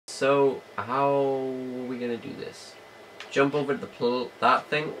So, how are we gonna do this? Jump over that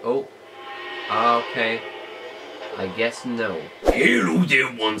thing? Oh, okay. I guess no. Hello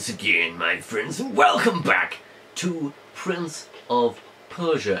there once again, my friends, and welcome back to Prince of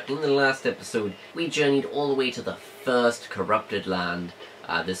Persia. In the last episode, we journeyed all the way to the first corrupted land,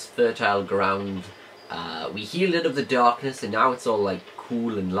 this fertile ground. We healed it of the darkness, and now it's all like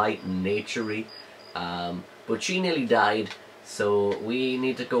cool and light and naturey. But she nearly died, so we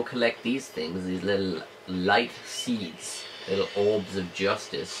need to go collect these things, these little light seeds, little orbs of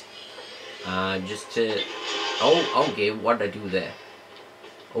justice. Just to... Oh, okay, what did I do there?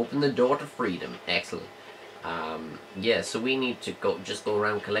 Open the door to freedom. Excellent. Yeah, so we need to just go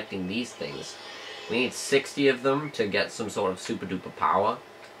around collecting these things. We need 60 of them to get some sort of super duper power.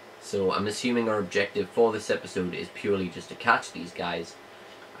 So I'm assuming our objective for this episode is purely just to catch these guys.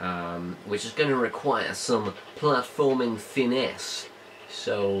 Which is going to require some platforming finesse.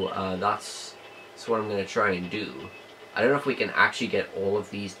 So that's what I'm going to try and do. I don't know if we can actually get all of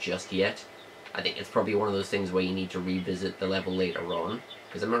these just yet. I think it's probably one of those things where you need to revisit the level later on,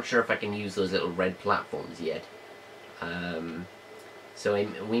 because I'm not sure if I can use those little red platforms yet. So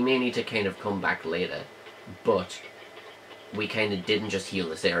we may need to kind of come back later, but we kind of didn't just heal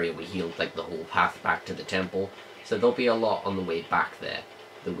this area, we healed like the whole path back to the temple, so there'll be a lot on the way back there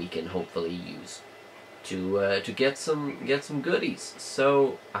that we can hopefully use to get some goodies.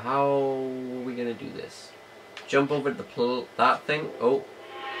 So how are we gonna do this? Jump over that thing? Oh.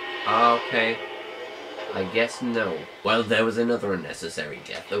 Okay, I guess no. Well, there was another unnecessary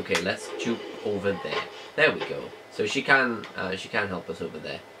death. Okay, let's jump over there. There we go. So she can help us over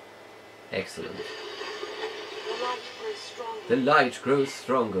there. Excellent. The light grows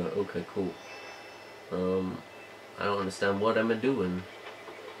stronger. Okay, cool. I don't understand what I'm doing.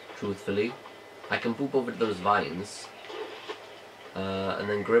 Truthfully, I can poop over to those vines, and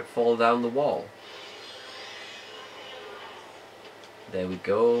then grip fall down the wall. There we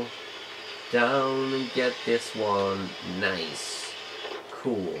go. Down and get this one. Nice.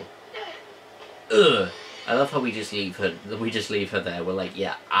 Cool. Ugh. I love how we just leave her there. We're like,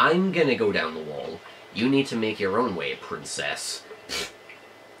 yeah, I'm gonna go down the wall. You need to make your own way, princess.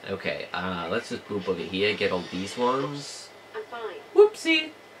 Okay, let's just poop over here, get all these ones. I'm fine.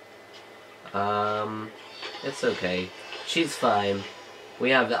 Whoopsie. It's okay. She's fine.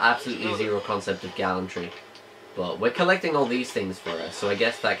 We have absolutely zero concept of gallantry. But we're collecting all these things for us, so I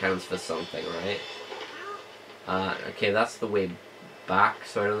guess that counts for something, right? Okay, that's the way back,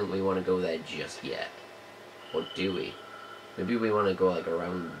 so I don't think we want to go there just yet. Or do we? Maybe we want to go like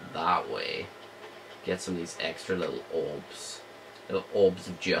around that way. Get some of these extra little orbs. Little orbs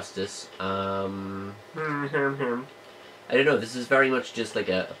of justice. I don't know, this is very much just like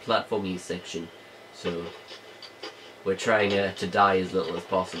a platformy section. So we're trying to die as little as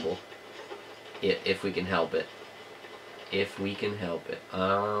possible. If we can help it. If we can help it.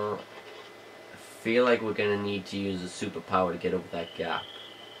 I feel like we're gonna need to use a superpower to get over that gap.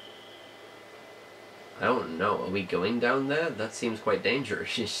 I don't know. Are we going down there? That seems quite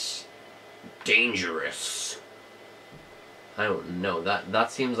dangerous. Dangerous. I don't know.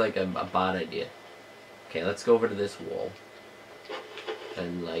 That seems like a bad idea. Okay, let's go over to this wall.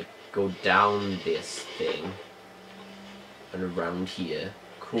 And like go down this thing. And around here.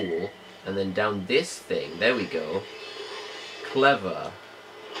 Cool. And then down this thing. There we go. Clever.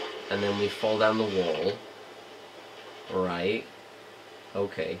 And then we fall down the wall. Right.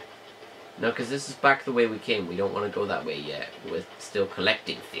 Okay. No, because this is back the way we came. We don't want to go that way yet. We're still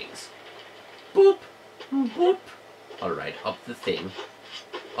collecting things. Boop. Boop. Alright, up the thing.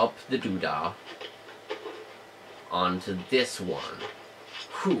 Up the doodah. Onto this one.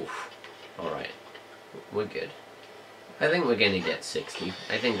 Whew. Alright. We're good. I think we're going to get 60.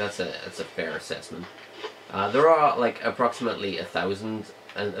 I think that's a fair assessment. There are like approximately 1,000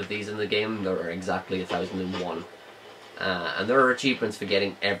 of these in the game. There are exactly 1,001. And there are achievements for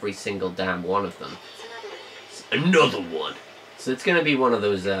getting every single damn one of them. Another one! So it's going to be one of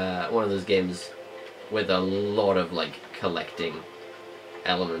those games with a lot of like collecting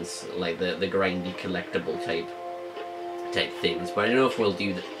elements, like the grindy collectible type things. But I don't know if we'll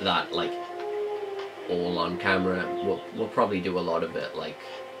do that like all on camera. We'll probably do a lot of it like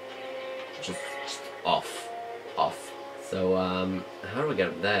just off. So how do we get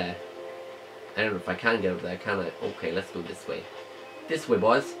up there? I don't know if I can get up there, can I? Okay, let's go this way. This way,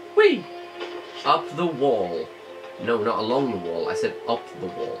 boys. Whee! Up the wall. No, not along the wall. I said up the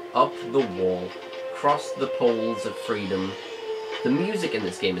wall. Up the wall. Cross the poles of freedom. The music in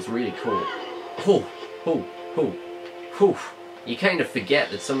this game is really cool. Oh, oh, oh, oh. You kind of forget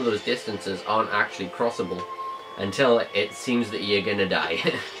that some of those distances aren't actually crossable until it seems that you're gonna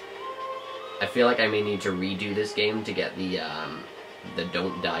die. I feel like I may need to redo this game to get the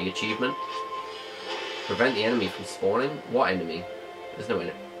Don't Die achievement. Prevent the enemy from spawning? What enemy? There's no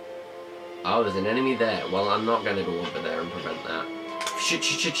enemy. Oh, there's an enemy there. Well, I'm not going to go over there and prevent that. Shit.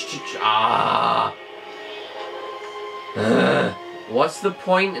 Ah! What's the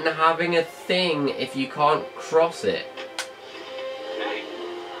point in having a thing if you can't cross it?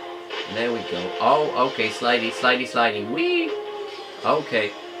 There we go. Oh, okay. Slidey. Whee!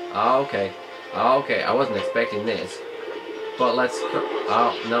 Okay. I wasn't expecting this. But let's...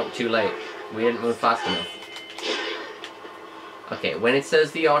 Oh, no, too late. We didn't move fast enough. Okay, when it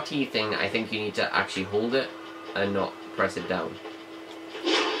says the RT thing, I think you need to actually hold it and not press it down.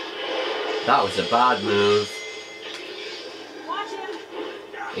 That was a bad move. Watch him.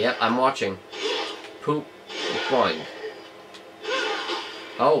 Yep, I'm watching. Poop. Boing.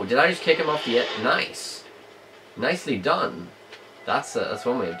 Oh, did I just kick him off the edge? Nice. Nicely done. That's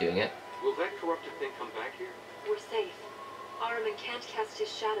one way of doing it. Will that corrupted thing come back here? We're safe. Ahriman can't cast his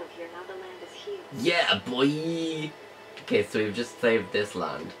shadow here now the land is healed. Yeah, boy! Okay, so we've just saved this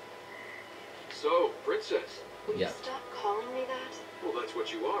land. So, princess. Will Yeah. you stop calling me that? Well, that's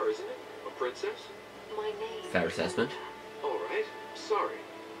what you are, isn't it? A princess? My name. Fair assessment. All right. Sorry,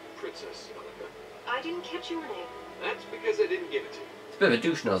 Princess Elika. I didn't catch your name. That's because I didn't give it to you. It's a bit of a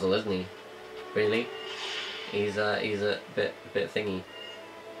douche nozzle, isn't he? Really? He's a bit thingy.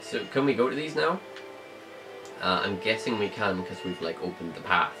 So, can we go to these now? I'm guessing we can because we've like opened the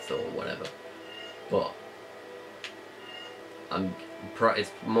path or whatever. But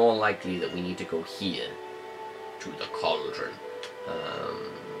it's more likely that we need to go here to the cauldron.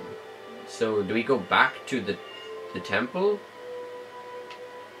 So do we go back to the temple?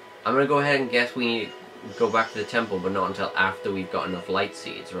 I'm gonna go ahead and guess we go back to the temple, but not until after we've got enough light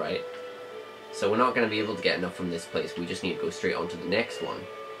seeds, right? So we're not gonna be able to get enough from this place. We just need to go straight on to the next one.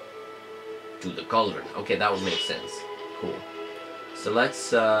 To the cauldron. Okay, that would make sense. Cool. So let's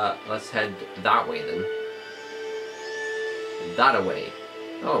head that way then. That away.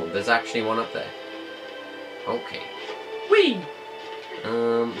 Oh, there's actually one up there. Okay. Whee!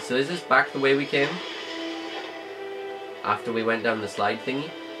 So is this back the way we came? After we went down the slide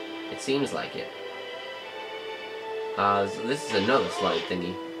thingy? It seems like it. So this is another slide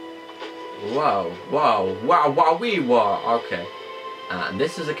thingy. Wow. Okay. And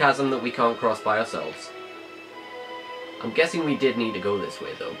this is a chasm that we can't cross by ourselves. I'm guessing we did need to go this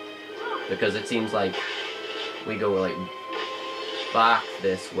way though. Because it seems like we go like back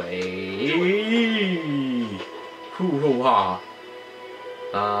this way. Hoo-ha.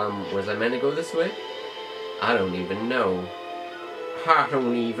 Was I meant to go this way? I don't even know.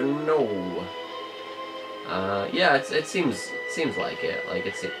 Yeah, it seems like it. Like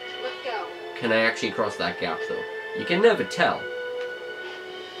it's. Let's go. Can I actually cross that gap though? You can never tell.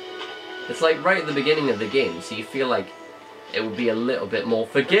 It's like right at the beginning of the game, so you feel like it would be a little bit more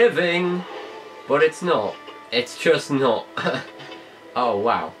forgiving, but it's not. It's just not. Oh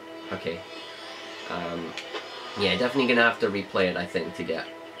wow. Okay. Yeah, definitely gonna have to replay it, I think, to get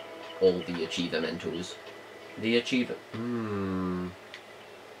all the achievementos.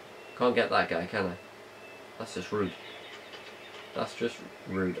 Can't get that guy, can I? That's just rude. That's just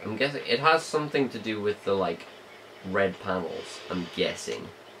rude. I'm guessing it has something to do with the like red panels. I'm guessing.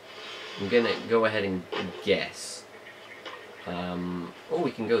 I'm gonna go ahead and guess. Oh,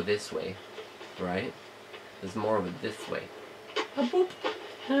 we can go this way, right? There's more of it this way. A boop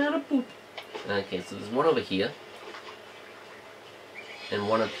and a boop. Okay, so there's one over here. And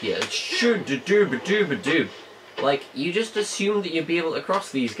one up here. Shoo-da-doo-ba-doo-ba-doo. Like, you just assume that you'd be able to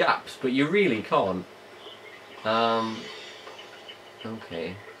cross these gaps, but you really can't.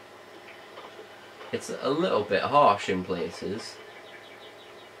 Okay. It's a little bit harsh in places.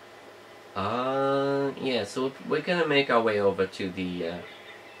 Yeah, so we're gonna make our way over to the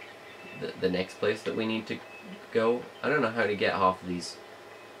next place that we need to go. I don't know how to get half of these.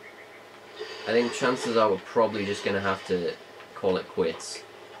 I think chances are we're probably just gonna have to call it quits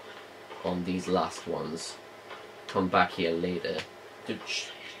on these last ones. Come back here later.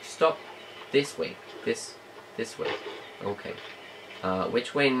 Stop this way. This way. Okay.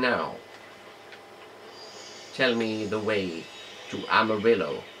 Which way now? Tell me the way to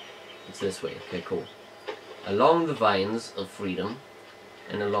Amarillo. It's this way. Okay, cool. Along the vines of freedom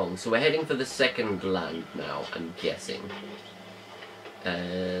and along. So we're heading for the second land now, I'm guessing.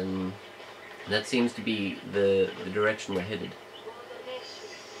 That seems to be the direction we're headed.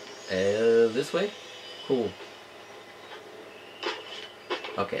 This way? Cool.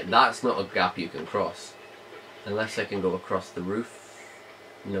 Okay, that's not a gap you can cross. Unless I can go across the roof.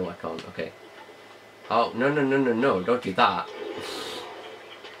 No, I can't. Okay. Oh, no, don't do that.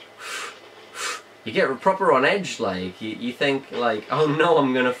 You get proper on edge, like, you think, like, oh no,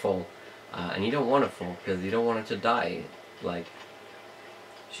 I'm gonna fall. And you don't want to fall, because you don't want her to die. Like,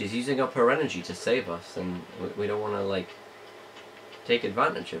 she's using up her energy to save us, and we don't want to, like, take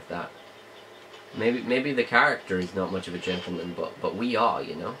advantage of that. Maybe the character is not much of a gentleman, but we are,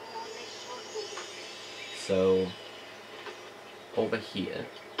 you know? So, over here.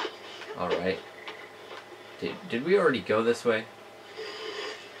 Alright. Did we already go this way?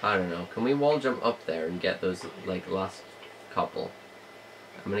 I don't know. Can we wall jump up there and get those, like, last couple?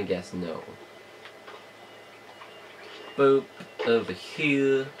 I'm gonna guess no. Boop. Over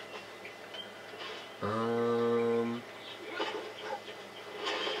here.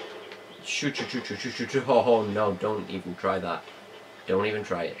 Shoot. Oh no, don't even try that. Don't even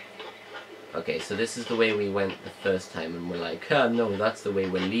try it. Okay, so this is the way we went the first time, and we're like, no, that's the way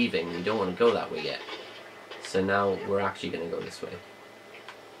we're leaving. We don't want to go that way yet. So now we're actually gonna go this way.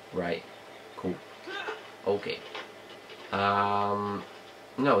 Right. Cool. Okay.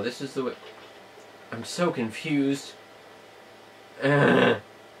 No, this is the way. I'm so confused. Where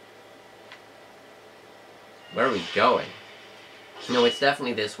are we going? No, it's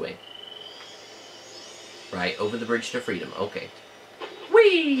definitely this way. Right, over the bridge to freedom. Okay.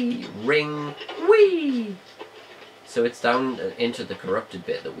 Whee! Ring! Whee! So it's down into the corrupted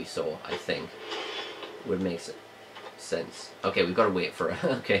bit that we saw, I think. Would make sense. Okay, we've got to wait for it.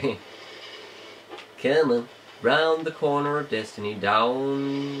 Okay. Come on. Round the corner of destiny.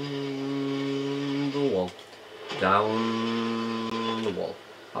 Down the wall. Down the wall.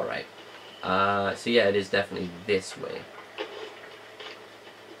 Alright. So yeah, it is definitely this way.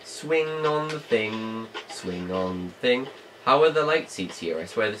 Swing on the thing. Swing on the thing. How are the light seats here? I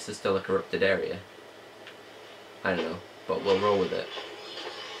swear this is still a corrupted area. I don't know, but we'll roll with it.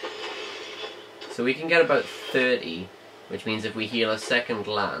 So we can get about 30, which means if we heal a second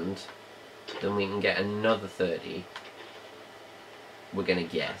land, then we can get another 30. We're gonna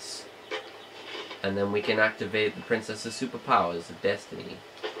guess. And then we can activate the Princess's superpowers of destiny.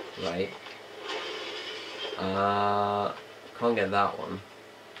 Right? Can't get that one.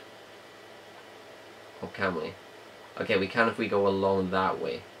 Or can we? Okay, we can if we go along that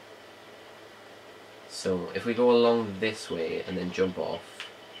way. So, if we go along this way and then jump off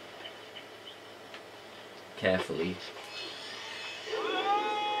carefully.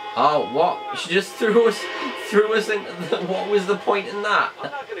 Oh, what? She just threw us into the, what was the point in that?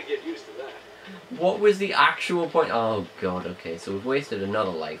 I'm not gonna get used to that. What was the actual point? Oh god, okay, so we've wasted another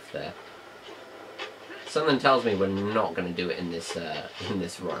life there. Something tells me we're not gonna do it in this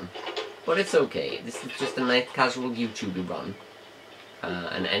run. But it's okay. This is just a nice casual YouTube run.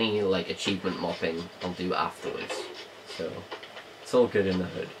 And any, like, achievement mopping I'll do afterwards. So, it's all good in the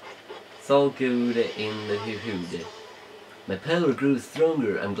hood. It's all good in the hood. My power grew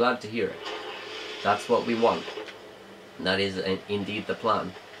stronger. I'm glad to hear it. That's what we want. That is indeed the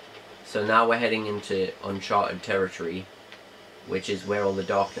plan. So now we're heading into uncharted territory, which is where all the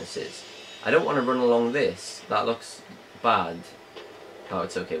darkness is. I don't want to run along this. That looks bad. Oh,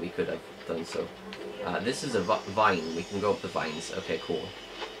 it's okay. We could have done so. This is a vine. We can go up the vines. Okay, cool.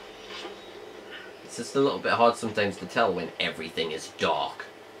 It's just a little bit hard sometimes to tell when everything is dark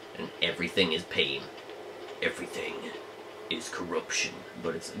and everything is pain. Everything is corruption.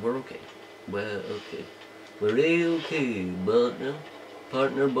 But we're okay. We're okay. We're okay, partner.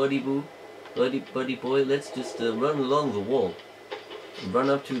 Partner, buddy boo. Buddy boy, let's just run along the wall. Run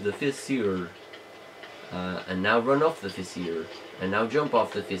up to the fissure. And now run off the fissure. And now jump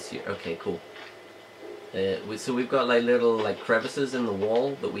off the fissure. Okay, cool. So we've got like little like crevices in the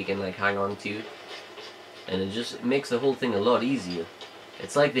wall that we can like hang on to. And it just makes the whole thing a lot easier.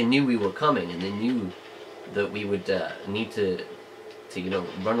 It's like they knew we were coming and they knew that we would need to you know,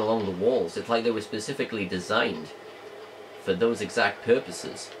 run along the walls. It's like they were specifically designed for those exact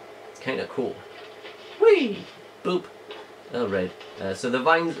purposes. It's kind of cool. Whee! Boop! Alright. So the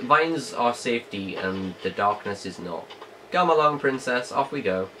vines are safety and the darkness is not. Come along, princess. Off we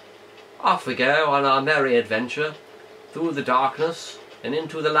go. Off we go on our merry adventure. Through the darkness and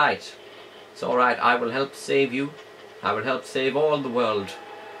into the light. It's alright. I will help save you. I will help save all the world.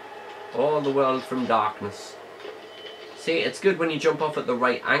 All the world from darkness. See, it's good when you jump off at the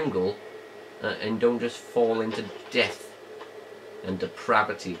right angle and don't just fall into death and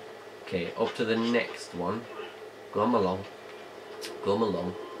depravity. Okay, up to the next one. Come along. Come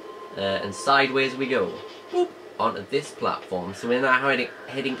along. And sideways we go. Boop, onto this platform. So we're now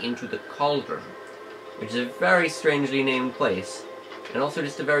heading into the Cauldron, which is a very strangely named place. And also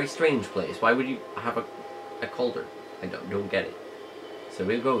just a very strange place. Why would you have a cauldron? I don't get it. So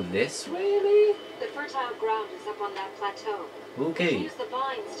we'll go this way, maybe? The fertile ground is up on that plateau. Okay. Use the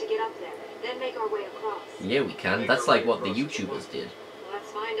vines to get up there. Then make our way across? Yeah, we can. That's like what the YouTubers did.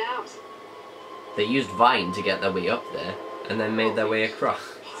 Let's find out. They used Vine to get their way up there, and then made their way across.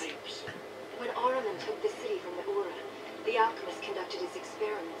 Pipes. When Ahriman took the city from the Ura, the alchemist conducted his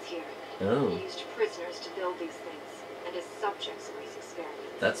experiments here. Oh, He used prisoners to build these things, and his subjects for his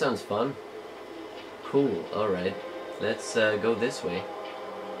experiments. that sounds fun. Cool, alright. Let's go this way.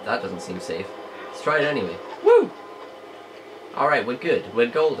 That doesn't seem safe. Let's try it anyway. Woo! Alright, we're good. We're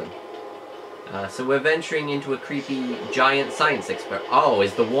golden. So we're venturing into a creepy giant science experiment. Oh,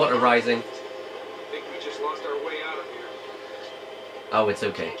 is the water rising? I think we just lost our way out of here. Oh, it's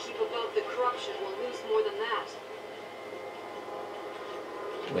okay. Can't keep above the corruption, we'll lose more than that.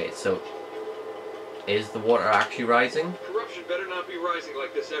 Wait, so... is the water actually rising? Corruption better not be rising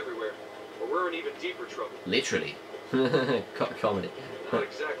like this everywhere, or we're in even deeper trouble. Literally. Comedy. Not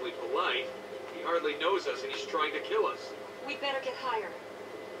exactly polite. He hardly knows us and he's trying to kill us. We'd better get higher.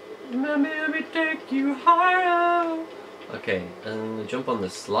 Let me take you higher. Okay, jump on the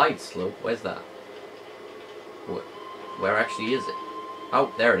slide slope. Where's that? Where actually is it?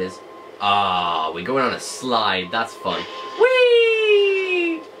 Oh, there it is. Ah, we're going on a slide. That's fun.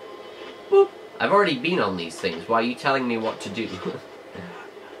 Whee! Boop. I've already been on these things. Why are you telling me what to do?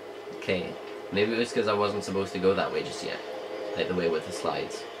 Okay, maybe it was because I wasn't supposed to go that way just yet. Like the way with the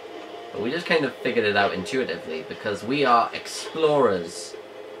slides. But we just kind of figured it out intuitively because we are explorers.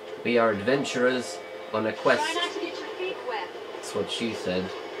 We are adventurers on a quest. Try not to get your feet wet. That's what she said.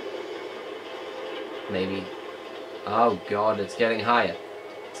 Maybe. Oh god, it's getting higher.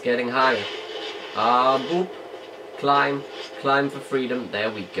 It's getting higher. Ah, boop. Climb. Climb for freedom. There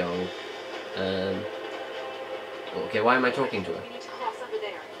we go. Okay, why am I talking to her? We need to cross under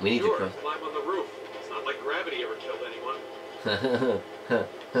there. We need Sure, to climb on the roof. It's not like gravity ever killed anyone. cross.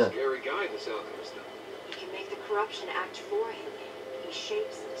 Scary guy, this alchemist, though. He can make the corruption act for him. He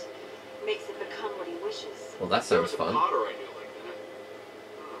shapes it. Makes it become what he wishes. Well, that There sounds was a fun. potter I knew like that.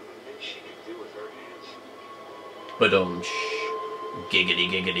 Maybe she could do with her hands. Giggity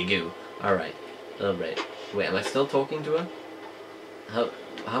giggity goo. Alright. Alright. Wait, am I still talking to her?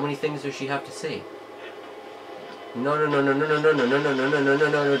 How many things does she have to say? No, no, no, no, no, no, no, no, no, no, no, no, no, no,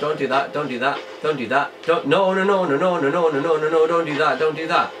 no, no, don't do that, don't do that, don't do that, don't, no, no, no, no, no, no, no, no, no, no, no, don't do that, don't do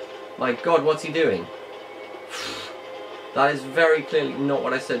that. My god, what's he doing? That is very clearly not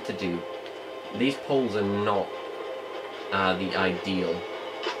what I said to do. These poles are not the ideal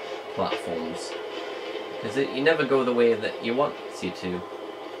platforms. Because you never go the way that you want you to.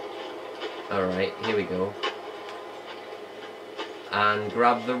 Alright, here we go. And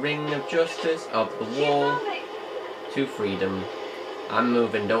grab the ring of justice up the wall to freedom. I'm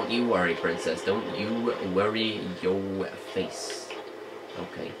moving, don't you worry, princess. Don't you worry your face.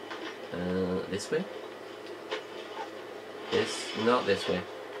 Okay. This way? Not this way.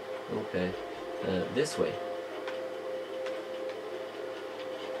 Okay. This way.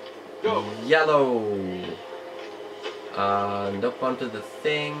 Go! Yellow! And up onto the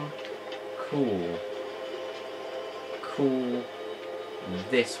thing. Cool. Cool.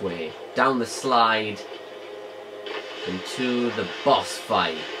 This way. Down the slide. Into the boss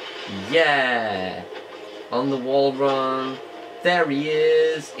fight. Yeah! On the wall run. There he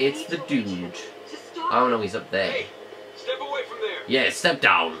is. It's the dude. Oh no, he's up there. Hey! Step away from there! Yeah, step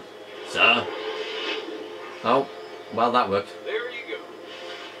down, sir. Oh, well that worked. There you go.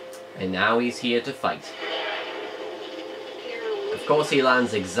 And now he's here to fight. Of course he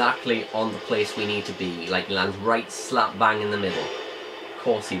lands exactly on the place we need to be. Like, he lands right slap bang in the middle. Of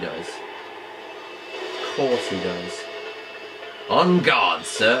course he does. Of course he does. On guard,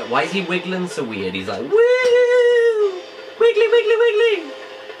 sir. Why is he wiggling so weird? He's like, woo! Wiggly, wiggly, wiggly!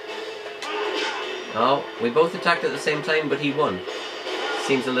 Oh, we both attacked at the same time, but he won.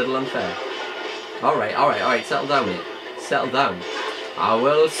 Seems a little unfair. Alright, alright, alright, settle down, mate. Settle down. I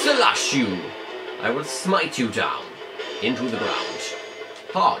will slash you. I will smite you down. Into the ground.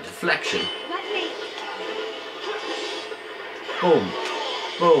 Hard deflection. Let me. Boom.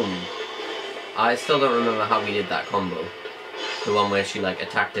 Boom. I still don't remember how we did that combo. The one where she, like,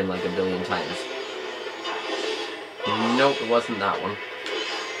 attacked him like a billion times. Nope, it wasn't that one.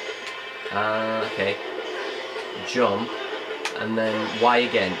 Okay. Jump. And then Y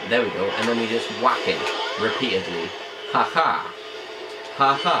again. There we go. And then we just whack him repeatedly. Ha ha.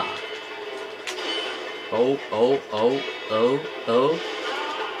 Ha ha. Oh, oh, oh, oh, oh.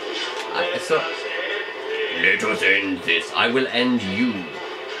 Let us end this. I will end you.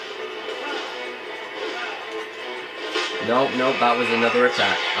 No, no, that was another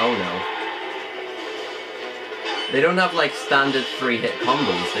attack. Oh no. They don't have like standard 3-hit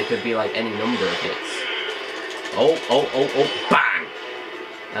combos. They could be like any number of hits. Oh, oh, oh, oh, bang!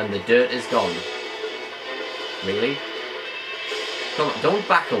 And the dirt is gone. Really? Come on, don't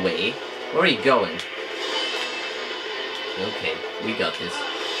back away. Where are you going? Okay, we got this.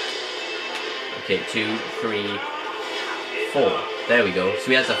 Okay, 2, 3, 4. There we go. So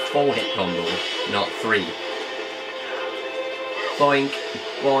he has a 4-hit combo, not 3. Boink,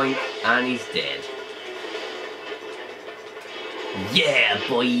 boink, and he's dead. Yeah,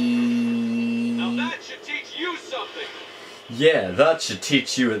 boy! Now that should teach you something! Yeah, that should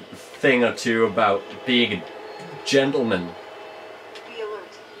teach you a thing or two about being a gentleman. Be alert.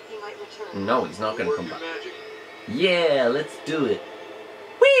 He might return. No, he's not gonna Work come your back. magic. Yeah, let's do it.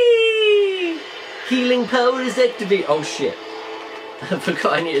 Whee! Healing power is activated. Oh shit. I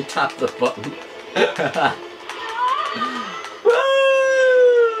forgot I need to tap the button.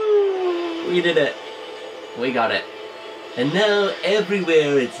 Woo! We did it. We got it. And now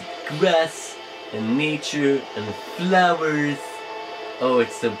everywhere it's grass and nature and flowers. Oh,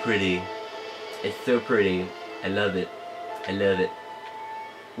 it's so pretty. It's so pretty. I love it. I love it.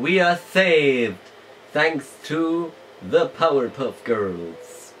 We are saved. Thanks to the Powerpuff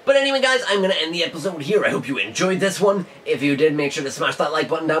Girls. But anyway guys, I'm going to end the episode here. I hope you enjoyed this one. If you did, make sure to smash that like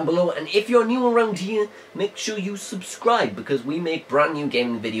button down below. And if you're new around here, make sure you subscribe, because we make brand new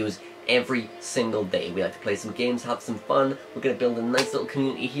gaming videos every single day. We like to play some games, have some fun. We're going to build a nice little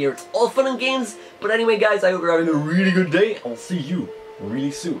community here. It's all fun and games. But anyway guys, I hope you're having a really good day. I'll see you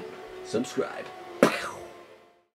really soon. Subscribe.